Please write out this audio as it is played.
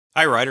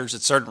Hi riders,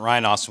 it's Sergeant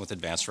Ryan Austin with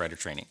Advanced Rider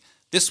Training.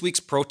 This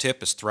week's pro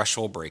tip is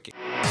threshold braking.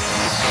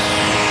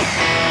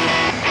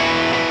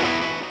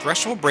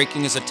 Threshold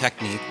braking is a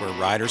technique where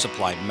riders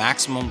apply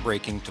maximum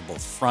braking to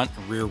both front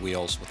and rear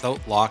wheels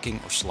without locking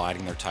or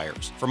sliding their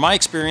tires. From my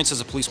experience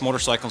as a police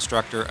motorcycle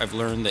instructor, I've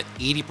learned that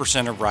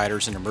 80% of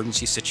riders in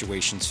emergency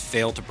situations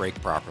fail to brake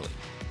properly.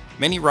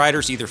 Many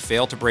riders either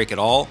fail to brake at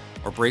all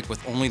or brake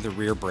with only the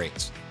rear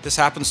brakes. This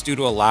happens due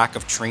to a lack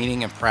of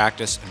training and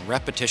practice and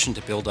repetition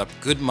to build up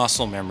good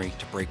muscle memory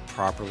to brake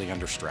properly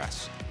under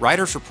stress.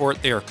 Riders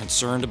report they are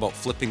concerned about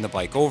flipping the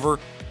bike over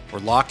or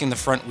locking the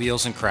front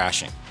wheels and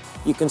crashing.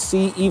 You can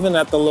see even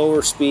at the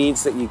lower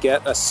speeds that you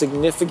get a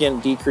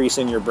significant decrease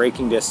in your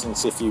braking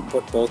distance if you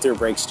put both your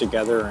brakes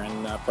together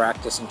and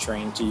practice and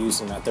train to use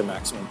them at their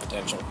maximum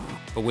potential.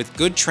 But with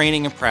good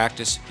training and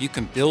practice, you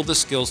can build the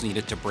skills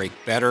needed to brake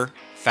better,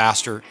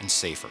 faster, and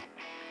safer.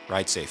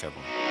 Ride safe,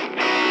 everyone.